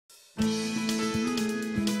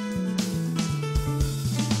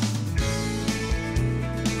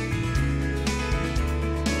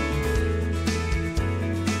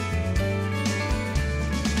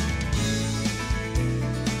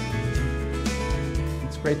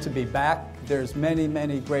Great to be back. There's many,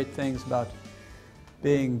 many great things about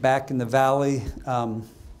being back in the Valley.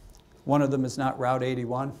 One of them is not Route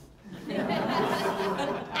 81.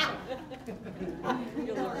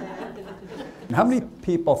 How many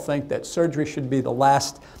people think that surgery should be the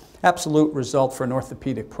last absolute result for an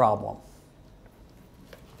orthopedic problem?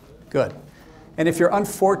 Good. And if you're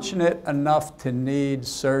unfortunate enough to need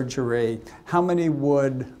surgery, how many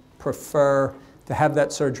would prefer to have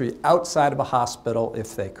that surgery outside of a hospital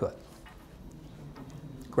if they could?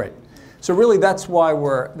 Great. So really that's why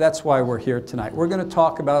we're here tonight. We're going to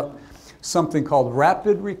talk about something called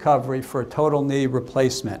rapid recovery for a total knee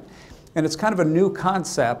replacement. And it's kind of a new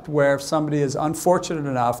concept where if somebody is unfortunate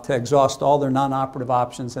enough to exhaust all their non-operative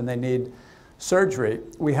options and they need surgery,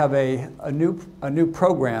 we have a new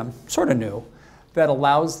program, sort of new, that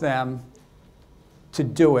allows them to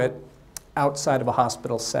do it outside of a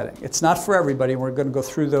hospital setting. It's not for everybody, and we're going to go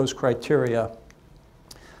through those criteria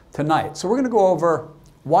tonight. So we're going to go over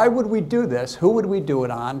why would we do this, who would we do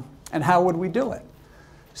it on, and how would we do it?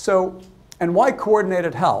 So, and why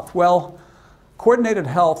coordinated health? Well, coordinated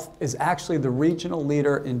health is actually the regional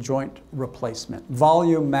leader in joint replacement.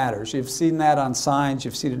 Volume matters. You've seen that on signs,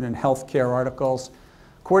 you've seen it in healthcare articles.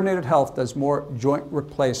 Coordinated Health does more joint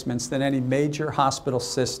replacements than any major hospital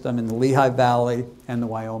system in the Lehigh Valley and the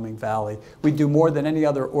Wyoming Valley. We do more than any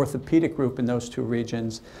other orthopedic group in those two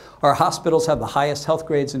regions. Our hospitals have the highest health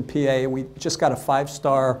grades in PA, and we just got a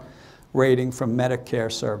 5-star rating from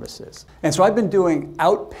Medicare Services. And so I've been doing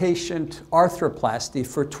outpatient arthroplasty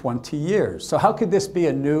for 20 years. So how could this be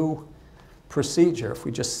a new procedure if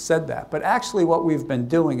we just said that? But actually what we've been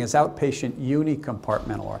doing is outpatient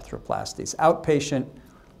unicompartmental arthroplasties, outpatient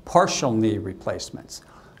partial knee replacements.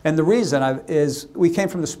 And the reason is we came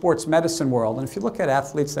from the sports medicine world, and if you look at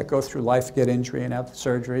athletes that go through life, get injury and have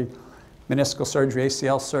surgery, meniscal surgery,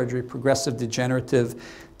 ACL surgery, progressive degenerative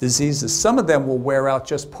diseases, some of them will wear out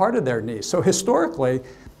just part of their knee. So historically,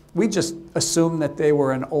 we just assumed that they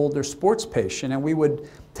were an older sports patient, and we would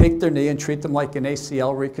take their knee and treat them like an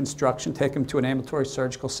ACL reconstruction, take them to an ambulatory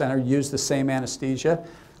surgical center, use the same anesthesia,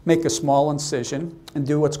 make a small incision, and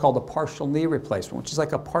do what's called a partial knee replacement, which is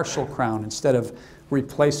like a partial crown instead of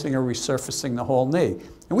replacing or resurfacing the whole knee.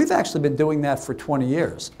 And we've actually been doing that for 20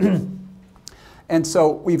 years. And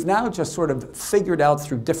so we've now just sort of figured out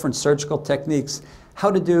through different surgical techniques how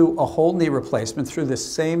to do a whole knee replacement through the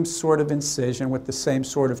same sort of incision with the same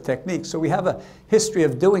sort of technique. So we have a history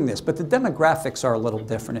of doing this, but the demographics are a little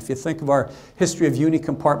different. If you think of our history of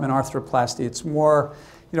unicompartment arthroplasty, it's more,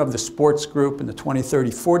 of the sports group and the 20, 30,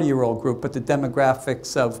 40-year-old group, but the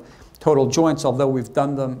demographics of total joints, although we've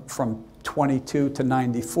done them from 22 to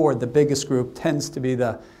 94, the biggest group tends to be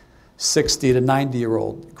the 60 to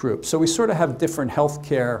 90-year-old group. So we sort of have different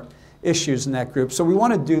healthcare issues in that group. So we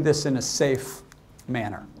want to do this in a safe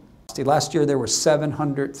manner. Last year there were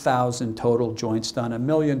 700,000 total joints done, 1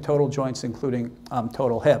 million total joints including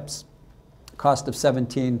total hips. Cost of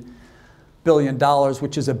 $17 billion,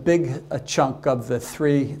 which is a big chunk of the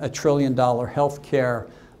 $3 trillion healthcare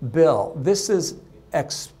bill. This is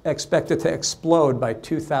expected to explode by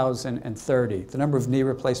 2030. The number of knee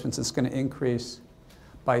replacements is going to increase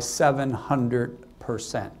by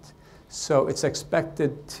 700%. So it's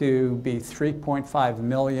expected to be 3.5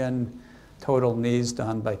 million total knees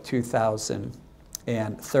done by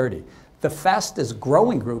 2030. The fastest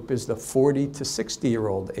growing group is the 40 to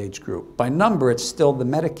 60-year-old age group. By number, it's still the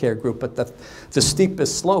Medicare group, but the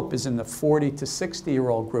steepest slope is in the 40 to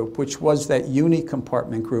 60-year-old group, which was that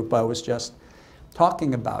unicompartment group I was just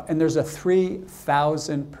talking about. And there's a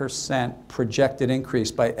 3,000% projected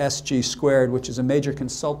increase by SG Squared, which is a major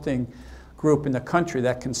consulting group in the country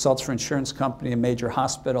that consults for insurance company and major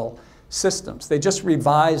hospital systems. They just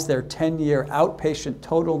revised their 10-year outpatient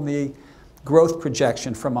total knee growth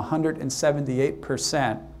projection from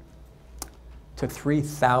 178% to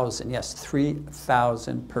 3,000, yes,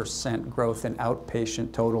 3,000% growth in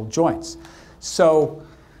outpatient total joints. So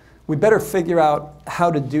we better figure out how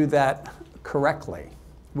to do that correctly.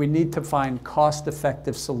 We need to find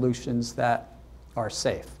cost-effective solutions that are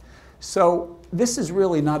safe. So this is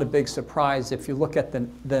really not a big surprise if you look at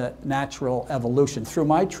the natural evolution. Through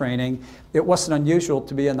my training, it wasn't unusual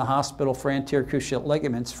to be in the hospital for anterior cruciate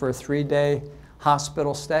ligaments for a 3-day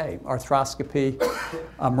hospital stay. Arthroscopy,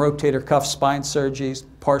 rotator cuff spine surgeries,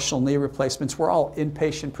 partial knee replacements were all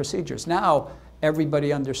inpatient procedures. Now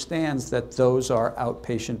everybody understands that those are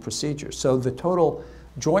outpatient procedures. So the total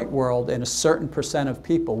joint world in a certain percent of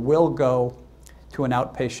people will go to an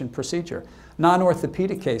outpatient procedure.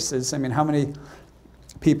 Non-orthopedic cases, I mean, how many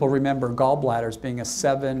people remember gallbladders being a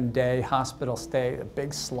 7-day hospital stay, a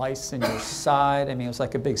big slice in your side. I mean, it was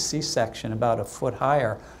like a big C-section about a foot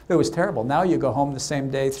higher. It was terrible. Now you go home the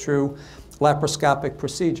same day through laparoscopic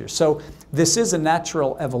procedure. So this is a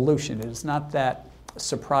natural evolution. It is not that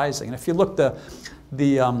surprising. And if you look, the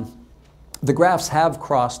graphs have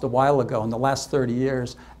crossed a while ago. In the last 30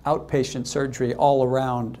 years, outpatient surgery all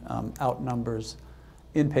around outnumbers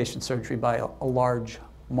inpatient surgery by a large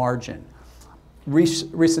margin.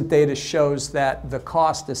 Recent data shows that the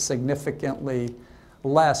cost is significantly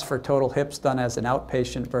less for total hips done as an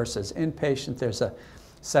outpatient versus inpatient. There's a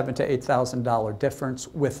 $7,000 to $8,000 difference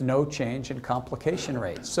with no change in complication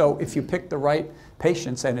rate. So if you pick the right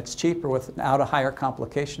patients and it's cheaper without a higher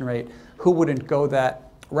complication rate, who wouldn't go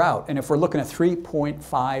that route? And if we're looking at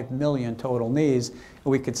 3.5 million total knees,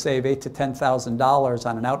 we could save $8,000 to $10,000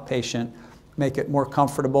 on an outpatient, make it more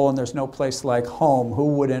comfortable, and there's no place like home.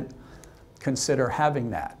 Who wouldn't consider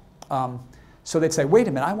having that? So they'd say, wait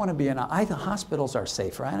a minute, I want to be in the hospitals are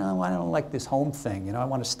safer. I don't like this home thing. You know, I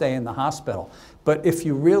want to stay in the hospital. But if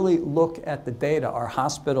you really look at the data, are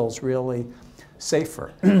hospitals really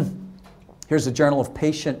safer? Here's the Journal of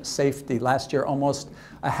Patient Safety. Last year, almost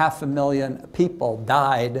 500,000 people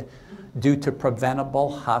died due to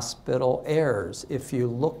preventable hospital errors. If you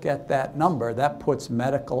look at that number, that puts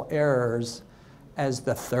medical errors as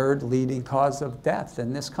the 3rd leading cause of death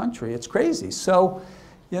in this country. It's crazy. So,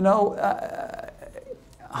 you know,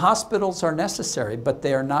 hospitals are necessary, but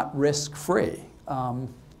they are not risk-free. You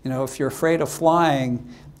know, if you're afraid of flying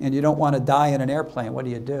and you don't want to die in an airplane, what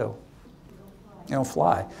do? You don't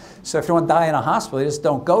fly. So if you want to die in a hospital, you just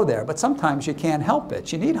don't go there. But sometimes you can't help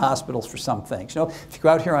it. You need hospitals for some things. You know, if you go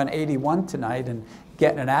out here on 81 tonight and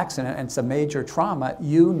get in an accident and it's a major trauma,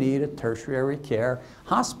 you need a tertiary care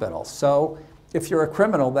hospital. So if you're a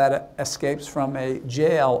criminal that escapes from a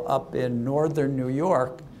jail up in northern New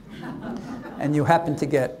York and you happen to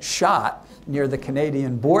get shot near the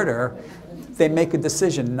Canadian border, they make a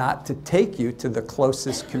decision not to take you to the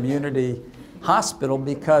closest community hospital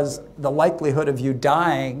because the likelihood of you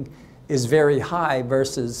dying is very high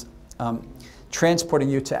versus transporting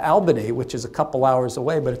you to Albany, which is a couple hours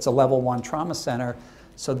away, but it's a level 1 trauma center.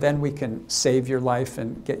 So then we can save your life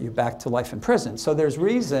and get you back to life in prison. So there's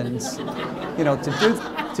reasons, you know,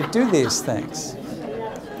 to do these things.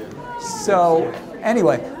 So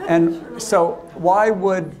anyway, and so why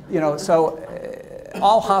would, you know, so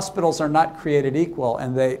all hospitals are not created equal,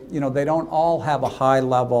 and they, you know, they don't all have a high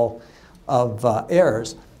level of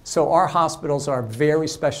errors. So our hospitals are very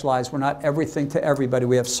specialized. We're not everything to everybody.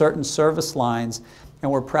 We have certain service lines,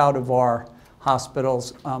 and we're proud of our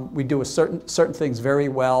hospitals. We do certain things very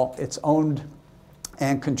well. It's owned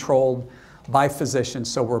and controlled by physicians,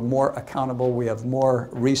 so we're more accountable. We have more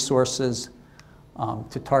resources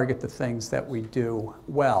to target the things that we do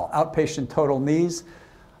well. Outpatient total knees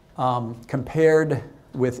compared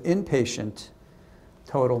with inpatient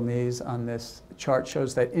total knees on this chart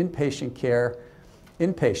shows that inpatient care,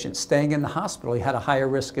 inpatient staying in the hospital, he had a higher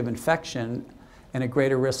risk of infection and a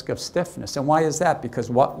greater risk of stiffness. And why is that? Because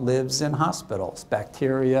what lives in hospitals?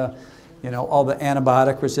 Bacteria, you know, all the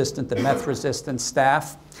antibiotic resistant, the meth resistant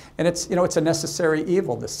staph. And it's, you know, it's a necessary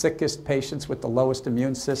evil. The sickest patients with the lowest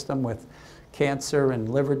immune system, with cancer and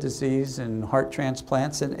liver disease and heart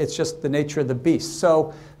transplants, and it's just the nature of the beast.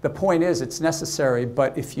 So the point is it's necessary,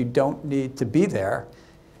 but if you don't need to be there,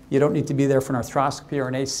 you don't need to be there for an arthroscopy or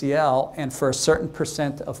an ACL, and for a certain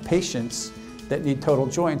 % of patients that need total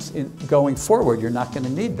joints going forward, you're not going to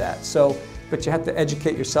need that. So, but you have to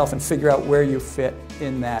educate yourself and figure out where you fit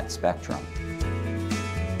in that spectrum.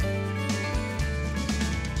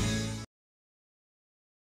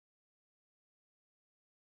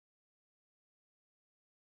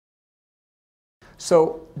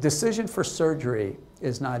 So decision for surgery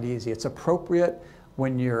is not easy. It's appropriate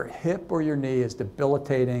when your hip or your knee is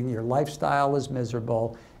debilitating, your lifestyle is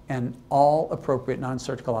miserable, and all appropriate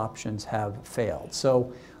non-surgical options have failed.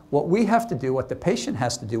 So what we have to do, what the patient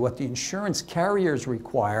has to do, what the insurance carriers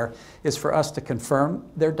require is for us to confirm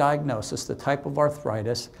their diagnosis, the type of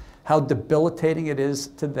arthritis, how debilitating it is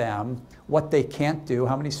to them, what they can't do,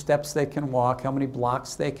 how many steps they can walk, how many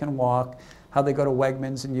blocks they can walk, how they go to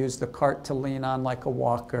Wegmans and use the cart to lean on like a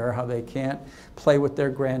walker, how they can't play with their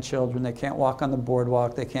grandchildren, they can't walk on the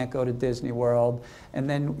boardwalk, they can't go to Disney World, and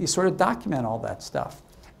then you sort of document all that stuff.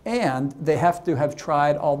 And they have to have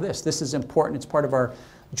tried all this. This is important. It's part of our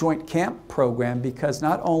joint camp program because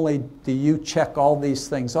not only do you check all these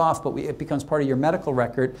things off, but it becomes part of your medical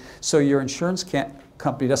record so your insurance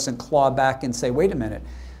company doesn't claw back and say, wait a minute,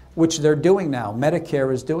 which they're doing now.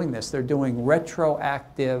 Medicare is doing this. They're doing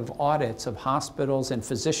retroactive audits of hospitals and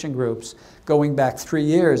physician groups going back 3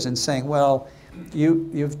 years and saying, well,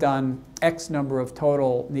 you've done X number of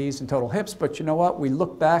total knees and total hips, but you know what? We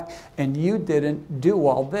look back and you didn't do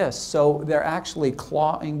all this. So they're actually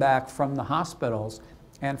clawing back from the hospitals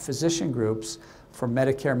and physician groups for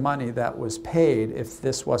Medicare money that was paid if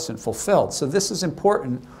this wasn't fulfilled. So this is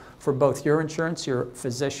important for both your insurance, your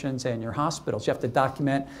physicians, and your hospitals. You have to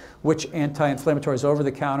document which anti-inflammatory is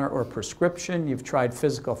over-the-counter or prescription. You've tried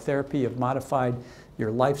physical therapy, you've modified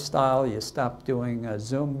your lifestyle, you stopped doing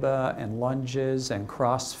Zumba and lunges and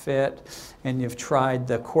CrossFit, and you've tried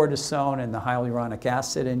the cortisone and the hyaluronic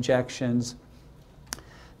acid injections.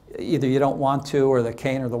 Either you don't want to, or the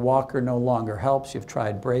cane or the walker no longer helps. You've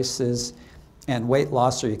tried braces and weight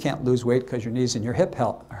loss, or you can't lose weight because your knees and your hip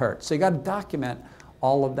hurt. So you got to document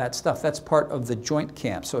all of that stuff. That's part of the joint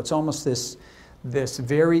camp. So it's almost this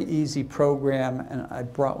very easy program, and I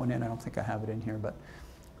brought one in. I don't think I have it in here, but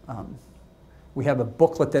we have a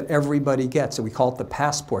booklet that everybody gets, and we call it the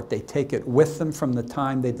passport. They take it with them from the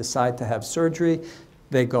time they decide to have surgery.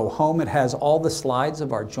 They go home. It has all the slides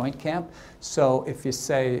of our joint camp. So if you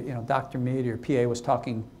say, you know, Dr. Meade, your PA was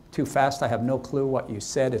talking too fast, I have no clue what you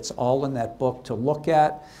said, it's all in that book to look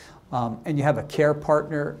at. And you have a care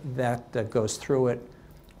partner that goes through it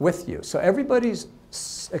with you. So everybody's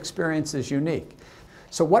experience is unique.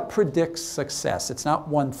 So what predicts success? It's not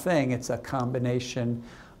one thing, it's a combination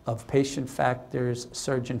of patient factors,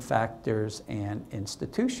 surgeon factors, and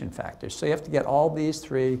institution factors. So you have to get all these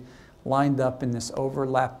three lined up in this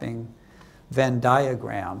overlapping Venn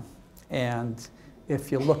diagram. And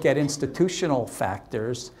if you look at institutional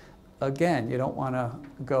factors, again, you don't want to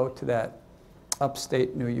go to that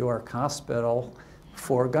upstate New York hospital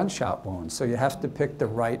for gunshot wounds. So you have to pick the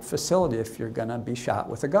right facility if you're going to be shot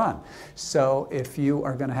with a gun. So if you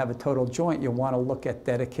are going to have a total joint, you want to look at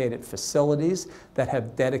dedicated facilities that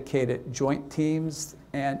have dedicated joint teams.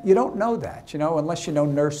 And you don't know that, you know, unless you know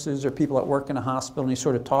nurses or people that work in a hospital and you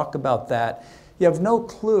sort of talk about that. You have no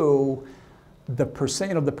clue the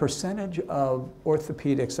percentage of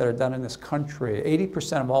orthopedics that are done in this country.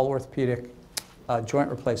 80% of all orthopedic joint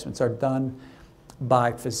replacements are done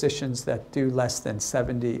by physicians that do less than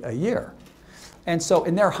 70 a year. And so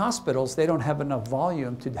in their hospitals, they don't have enough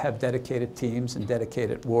volume to have dedicated teams and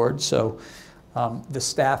dedicated wards. So the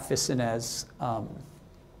staff isn't as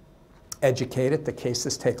educated. The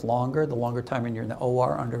cases take longer. The longer time you're in the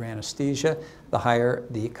OR under anesthesia, the higher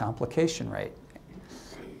the complication rate.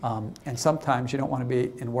 And sometimes you don't want to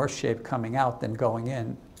be in worse shape coming out than going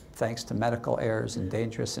in, thanks to medical errors and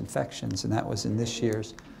dangerous infections. And that was in this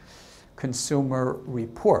year's consumer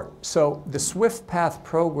report. So the Swift Path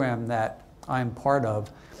program that I'm part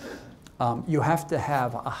of, you have to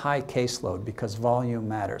have a high caseload because volume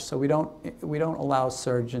matters. So we don't allow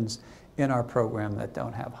surgeons in our program that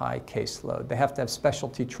don't have high caseload. They have to have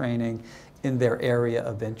specialty training in their area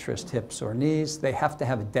of interest, hips or knees. They have to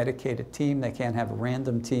have a dedicated team. They can't have a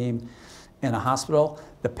random team in a hospital.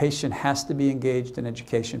 The patient has to be engaged in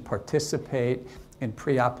education, participate in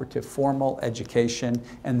preoperative formal education,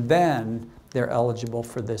 and then they're eligible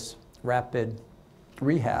for this rapid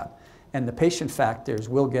rehab. And the patient factors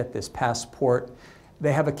will get this passport.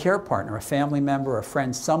 They have a care partner, a family member, a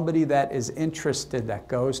friend, somebody that is interested, that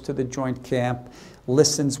goes to the joint camp,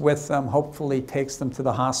 listens with them, hopefully takes them to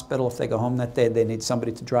the hospital. If they go home that day, they need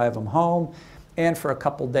somebody to drive them home. And for a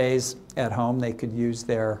couple days at home, they could use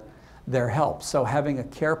their help. So having a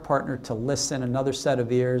care partner to listen, another set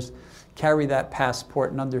of ears, carry that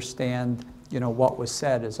passport and understand, you know, what was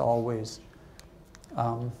said is always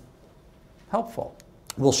helpful.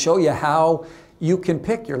 We'll show you how you can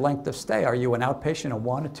pick your length of stay. Are you an outpatient, a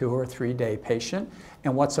 1, a 2, or a 3-day patient?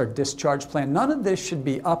 And what's our discharge plan? None of this should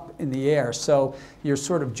be up in the air. So you're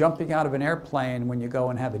sort of jumping out of an airplane when you go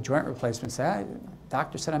and have a joint replacement. Say,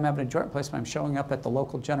 doctor said I'm having a joint replacement. I'm showing up at the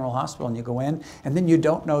local general hospital, and you go in, and then you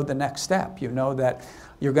don't know the next step. You know that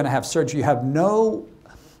you're going to have surgery. You have no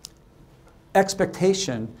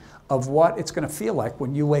expectation of what it's going to feel like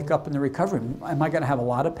when you wake up in the recovery. Am I going to have a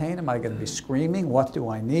lot of pain? Am I going to be screaming? What do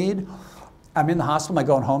I need? I'm in the hospital. Am I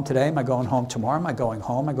going home today? Am I going home tomorrow? Am I going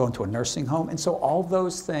home? Am I going to a nursing home? And so all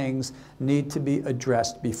those things need to be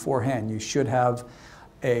addressed beforehand. You should have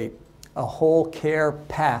a whole care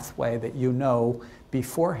pathway that you know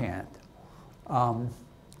beforehand.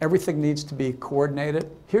 Everything needs to be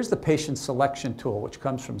coordinated. Here's the patient selection tool, which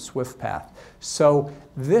comes from SwiftPath. So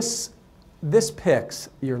this picks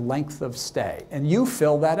your length of stay, and you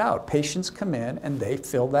fill that out. Patients come in and they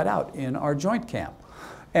fill that out in our joint camp.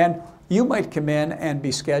 And you might come in and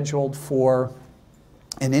be scheduled for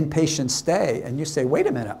an inpatient stay and you say, wait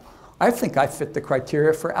a minute, I think I fit the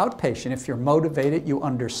criteria for outpatient. If you're motivated, you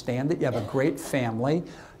understand it, you have a great family,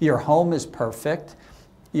 your home is perfect,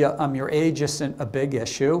 your age isn't a big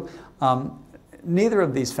issue. Neither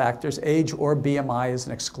of these factors, age or BMI, is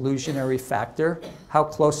an exclusionary factor. How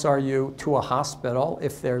close are you to a hospital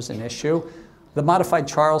if there's an issue? The modified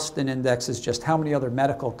Charleston index is just how many other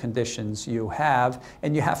medical conditions you have,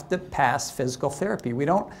 and you have to pass physical therapy. We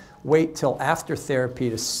don't wait till after therapy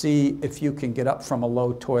to see if you can get up from a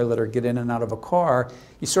low toilet or get in and out of a car.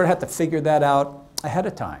 You sort of have to figure that out ahead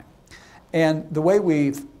of time. And the way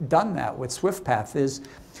we've done that with SwiftPath is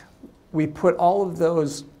we put all of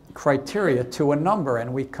those criteria to a number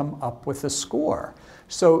and we come up with a score.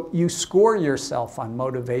 So you score yourself on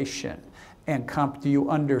motivation and do you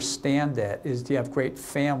understand it? Do you have great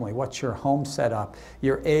family? What's your home setup?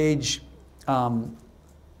 Your age can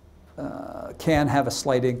have a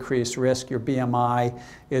slight increased risk. Your BMI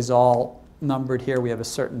is all numbered here. We have a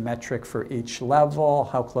certain metric for each level.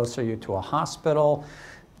 How close are you to a hospital?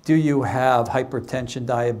 Do you have hypertension,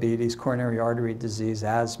 diabetes, coronary artery disease,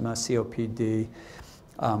 asthma, COPD,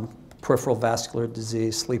 peripheral vascular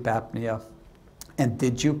disease, sleep apnea? And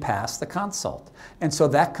did you pass the consult? And so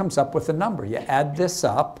that comes up with a number. You add this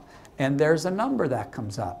up, and there's a number that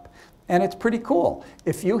comes up. And it's pretty cool.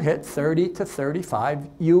 If you hit 30 to 35,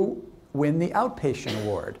 you win the outpatient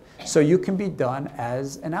award. So you can be done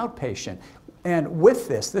as an outpatient. And with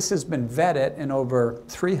this has been vetted in over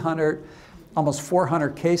 300, almost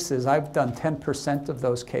 400 cases. I've done 10% of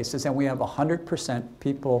those cases, and we have 100%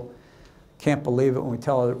 people. Can't believe it when we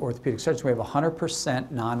tell our orthopedic surgeons we have a 100%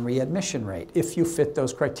 non-readmission rate if you fit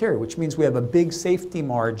those criteria, which means we have a big safety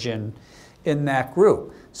margin in that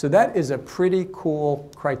group. So that is a pretty cool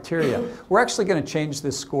criteria. We're actually going to change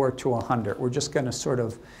this score to 100. We're just going to sort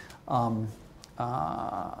of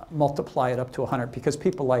multiply it up to 100 because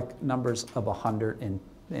people like numbers of 100 in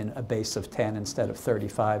a base of 10 instead of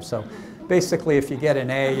 35. So basically, if you get an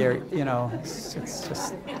A, it's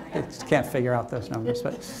can't figure out those numbers,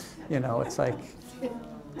 but. It's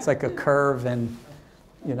like a curve in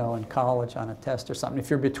college on a test or something. If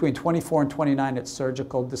you're between 24 and 29, it's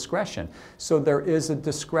surgical discretion. So there is a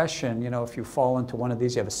discretion, if you fall into one of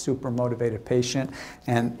these, you have a super motivated patient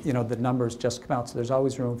and, the numbers just come out. So there's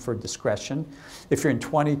always room for discretion. If you're in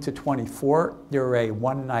 20 to 24, you're a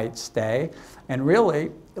one-night stay. And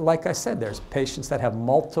really, like I said, there's patients that have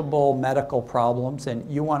multiple medical problems and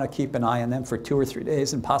you want to keep an eye on them for 2 or 3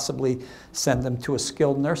 days and possibly send them to a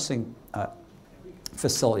skilled nursing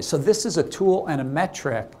facility. So this is a tool and a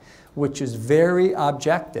metric which is very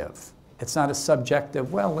objective. It's not a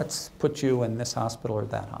subjective, well, let's put you in this hospital or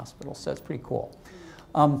that hospital. So it's pretty cool.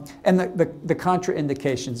 And the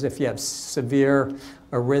contraindications, if you have severe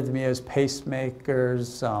arrhythmias,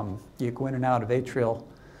 pacemakers, you go in and out of atrial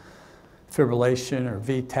fibrillation or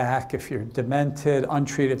VTAC, if you're demented,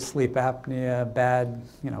 untreated sleep apnea,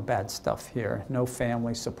 bad stuff here, no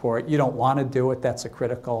family support. You don't want to do it, that's a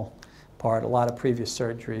critical part, a lot of previous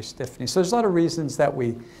surgery, stiffening. So there's a lot of reasons that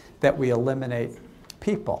we eliminate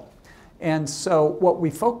people. And so what we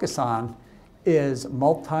focus on is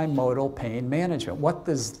multimodal pain management. What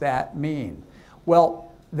does that mean?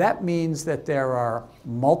 Well, that means that there are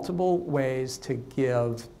multiple ways to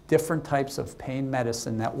give different types of pain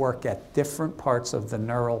medicine that work at different parts of the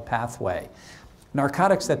neural pathway.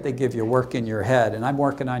 Narcotics that they give you work in your head, and I'm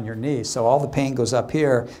working on your knee, so all the pain goes up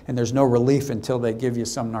here and there's no relief until they give you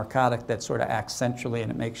some narcotic that sort of acts centrally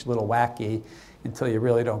and it makes you a little wacky until you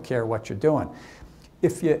really don't care what you're doing.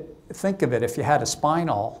 If you think of it, if you had a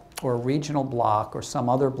spinal or a regional block or some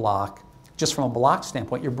other block, just from a block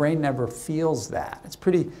standpoint, your brain never feels that.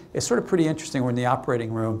 It's sort of pretty interesting. We're in the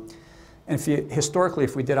operating room. And historically,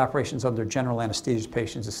 if we did operations under general anesthesia,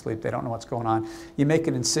 patients asleep, they don't know what's going on, you make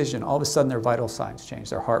an incision, all of a sudden their vital signs change.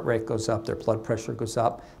 Their heart rate goes up, their blood pressure goes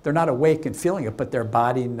up. They're not awake and feeling it, but their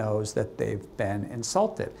body knows that they've been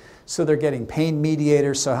insulted. So they're getting pain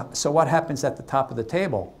mediators. So what happens at the top of the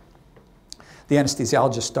table? The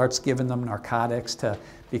anesthesiologist starts giving them narcotics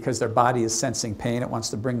because their body is sensing pain. It wants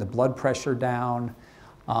to bring the blood pressure down.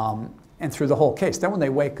 And through the whole case. Then when they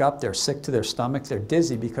wake up, they're sick to their stomach, they're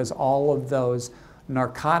dizzy because all of those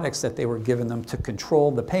narcotics that they were giving them to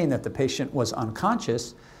control the pain that the patient was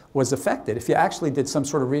unconscious was affected. If you actually did some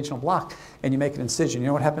sort of regional block and you make an incision, you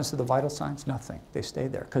know what happens to the vital signs? Nothing. They stay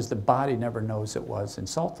there because the body never knows it was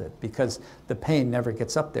insulted because the pain never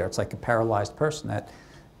gets up there. It's like a paralyzed person that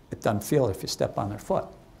it doesn't feel it if you step on their foot.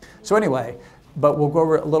 So anyway, but we'll go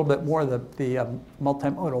over a little bit more the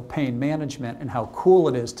multimodal pain management and how cool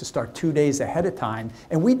it is to start 2 days ahead of time.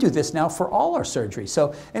 And we do this now for all our surgery.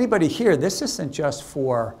 So anybody here, this isn't just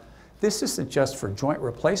for this isn't just for joint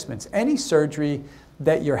replacements. Any surgery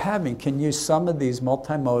that you're having can use some of these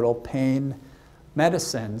multimodal pain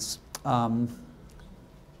medicines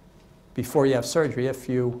before you have surgery if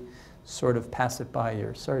you sort of pass it by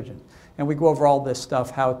your surgeon. And we go over all this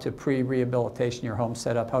stuff, how to pre-rehabilitation your home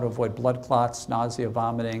setup, how to avoid blood clots, nausea,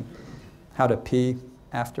 vomiting, how to pee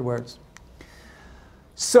afterwards.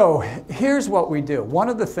 So here's what we do. One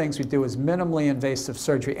of the things we do is minimally invasive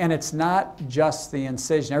surgery, and it's not just the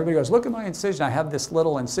incision. Everybody goes, look at my incision, I have this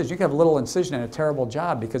little incision. You can have a little incision and a terrible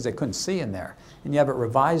job because they couldn't see in there, and you have it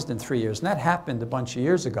revised in 3 years, and that happened a bunch of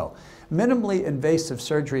years ago. Minimally invasive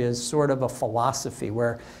surgery is sort of a philosophy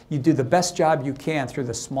where you do the best job you can through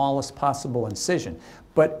the smallest possible incision.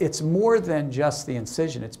 But it's more than just the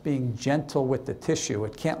incision. It's being gentle with the tissue.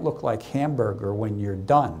 It can't look like hamburger when you're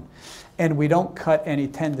done. And we don't cut any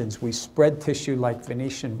tendons. We spread tissue like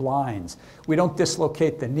Venetian blinds. We don't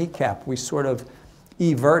dislocate the kneecap. We sort of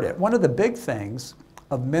evert it. One of the big things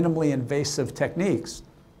of minimally invasive techniques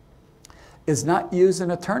is not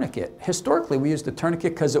using a tourniquet. Historically, we used a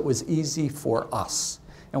tourniquet because it was easy for us.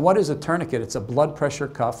 And what is a tourniquet? It's a blood pressure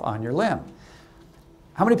cuff on your limb.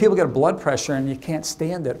 How many people get a blood pressure and you can't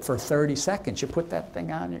stand it for 30 seconds? You put that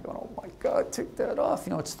thing on, you're going, oh my God, take that off.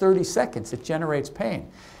 You know, it's 30 seconds. It generates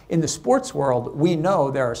pain. In the sports world, we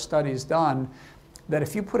know there are studies done that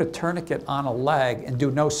if you put a tourniquet on a leg and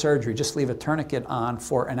do no surgery, just leave a tourniquet on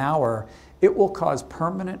for an hour, it will cause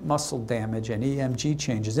permanent muscle damage and EMG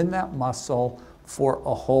changes in that muscle for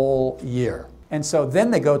a whole year. And so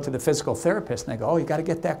then they go to the physical therapist and they go, oh, you got to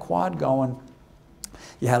get that quad going.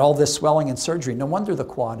 You had all this swelling and surgery. No wonder the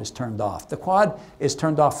quad is turned off. The quad is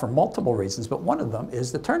turned off for multiple reasons, but one of them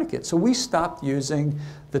is the tourniquet. So we stopped using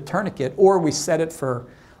the tourniquet, or we set it for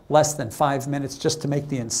less than 5 minutes just to make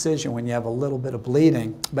the incision when you have a little bit of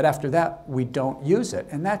bleeding. But after that, we don't use it.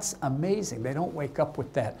 And that's amazing. They don't wake up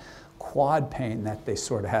with that quad pain that they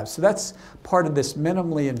sort of have. So that's part of this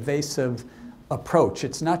minimally invasive approach.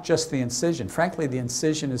 It's not just the incision. Frankly, the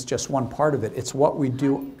incision is just one part of it. It's what we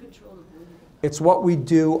do. It's what we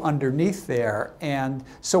do underneath there. And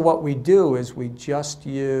so what we do is we just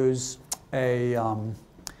use a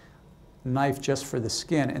knife just for the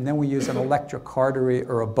skin, and then we use an electrocautery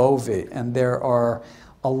or a bovie. And there are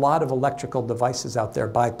a lot of electrical devices out there,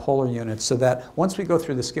 bipolar units, so that once we go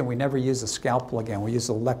through the skin, we never use a scalpel again. We use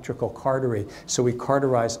electrical cautery, so we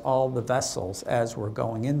cauterize all the vessels as we're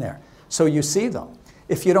going in there. So you see them.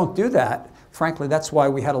 If you don't do that, frankly, that's why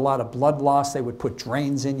we had a lot of blood loss. They would put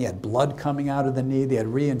drains in. You had blood coming out of the knee. They had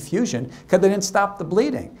reinfusion because they didn't stop the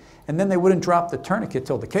bleeding. And then they wouldn't drop the tourniquet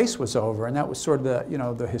till the case was over. And that was sort of the, you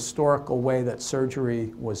know, the historical way that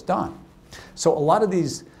surgery was done. So a lot of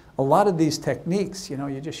these techniques, you know,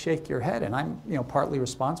 you just shake your head. And I'm, you know, partly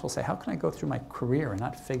responsible. Say, how can I go through my career and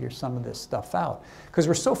not figure some of this stuff out? Because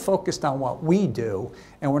we're so focused on what we do,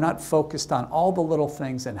 and we're not focused on all the little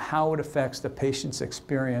things and how it affects the patient's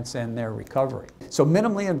experience and their recovery. So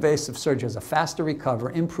minimally invasive surgery is a faster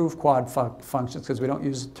recovery, improved quad functions because we don't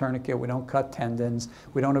use a tourniquet, we don't cut tendons,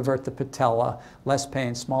 we don't avert the patella, less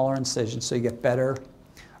pain, smaller incisions, so you get better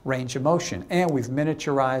range of motion. And we've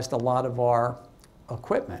miniaturized a lot of our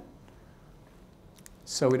equipment,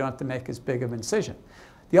 so we don't have to make as big of an incision.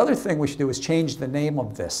 The other thing we should do is change the name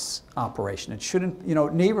of this operation. It shouldn't, you know,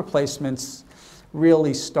 knee replacements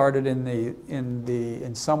really started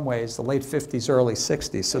in some ways, the late 50s, early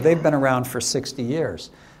 60s. So they've been around for 60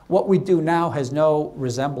 years. What we do now has no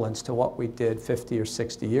resemblance to what we did 50 or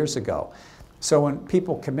 60 years ago. So when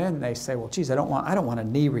people come in, they say, well, geez, I don't want a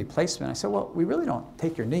knee replacement. I said, well, we really don't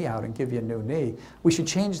take your knee out and give you a new knee. We should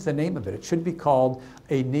change the name of it. It should be called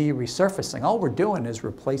a knee resurfacing. All we're doing is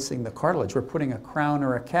replacing the cartilage. We're putting a crown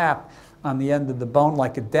or a cap on the end of the bone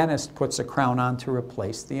like a dentist puts a crown on to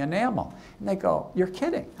replace the enamel. And they go, you're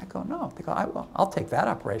kidding. I go, no. They go, I'll take that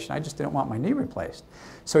operation. I just didn't want my knee replaced.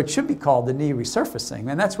 So it should be called the knee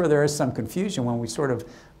resurfacing. And that's where there is some confusion when we sort of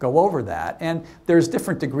go over that. And there's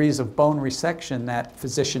different degrees of bone resection that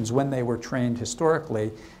physicians, when they were trained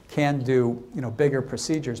historically, can do, you know, bigger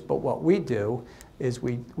procedures. But what we do is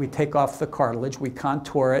we take off the cartilage, we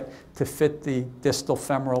contour it to fit the distal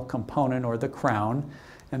femoral component or the crown,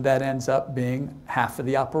 and that ends up being half of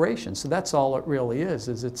the operation. So that's all it really is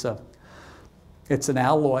it's an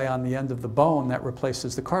alloy on the end of the bone that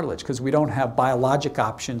replaces the cartilage, because we don't have biologic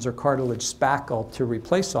options or cartilage spackle to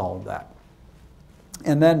replace all of that.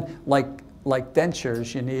 And then, like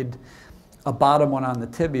dentures, you need a bottom one on the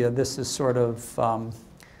tibia. This is sort of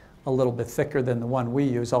a little bit thicker than the one we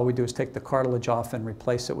use. All we do is take the cartilage off and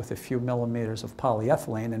replace it with a few millimeters of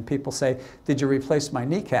polyethylene. And people say, did you replace my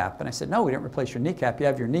kneecap? And I said, no, we didn't replace your kneecap. You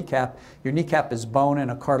have your kneecap. Your kneecap is bone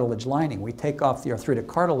and a cartilage lining. We take off the arthritic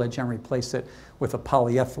cartilage and replace it with a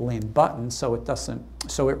polyethylene button so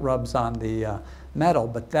it rubs on the metal.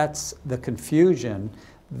 But that's the confusion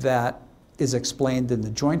that is explained in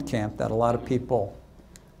the joint camp that a lot of people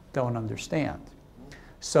don't understand.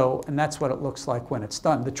 So, and that's what it looks like when it's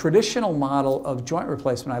done. The traditional model of joint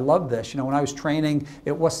replacement, I love this. You know, when I was training,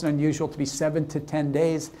 it wasn't unusual to be 7 to 10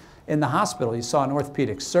 days in the hospital. You saw an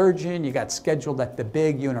orthopedic surgeon, you got scheduled at the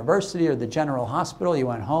big university or the general hospital, you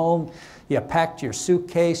went home, you packed your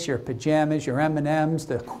suitcase, your pajamas, your M&Ms,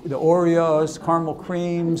 the Oreos, caramel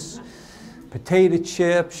creams, potato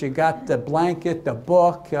chips, you got the blanket, the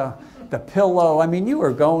book, the pillow. I mean, you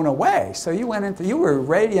were going away. So you went into, you were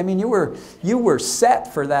ready. I mean, you were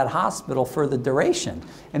set for that hospital for the duration.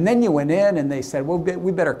 And then you went in and they said, well,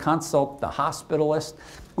 we better consult the hospitalist.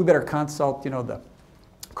 We better consult, you know, the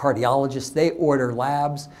cardiologist. They order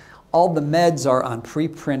labs. All the meds are on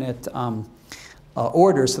pre-printed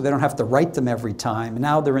orders, so they don't have to write them every time. And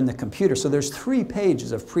now they're in the computer. So there's 3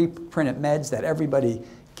 pages of pre-printed meds that everybody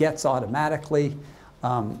gets automatically.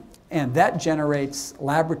 And that generates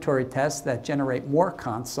laboratory tests that generate more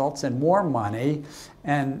consults and more money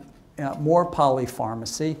and more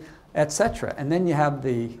polypharmacy, etc. And then you have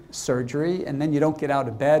the surgery, and then you don't get out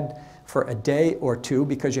of bed for a day or 2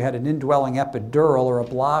 because you had an indwelling epidural or a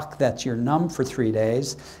block that you're numb for 3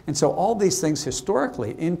 days. And so all these things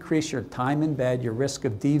historically increase your time in bed, your risk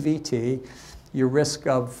of DVT, your risk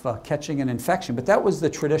of catching an infection. But that was the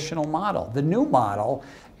traditional model. The new model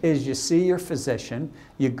is you see your physician,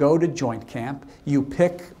 you go to joint camp, you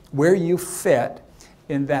pick where you fit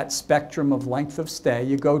in that spectrum of length of stay.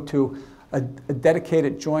 You go to a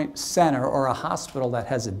dedicated joint center or a hospital that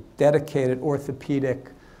has a dedicated orthopedic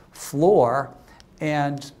floor.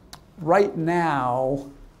 And right now,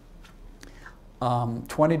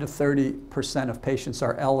 20 to 30% of patients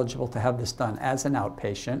are eligible to have this done as an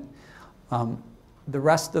outpatient. The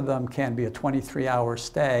rest of them can be a 23-hour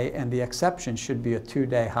stay, and the exception should be a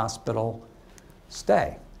 2-day hospital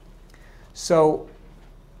stay. So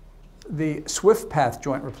the Swift Path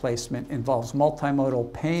joint replacement involves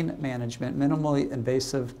multimodal pain management, minimally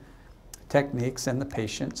invasive techniques, and the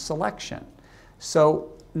patient selection.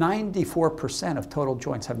 So 94% of total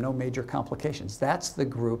joints have no major complications. That's the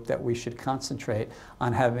group that we should concentrate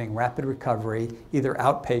on having rapid recovery, either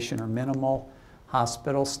outpatient or minimal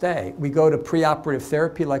hospital stay. We go to preoperative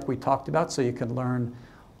therapy like we talked about, so you can learn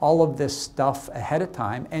all of this stuff ahead of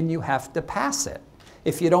time, and you have to pass it.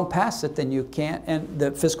 If you don't pass it, then you can't, and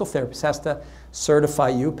the physical therapist has to certify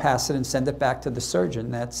you, pass it, and send it back to the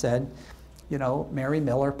surgeon that said, you know, Mary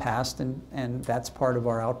Miller passed, and that's part of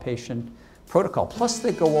our outpatient protocol. Plus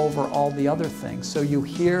they go over all the other things. So you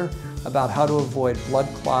hear about how to avoid blood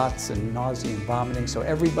clots and nausea and vomiting, so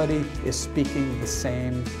everybody is speaking the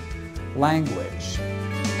same language.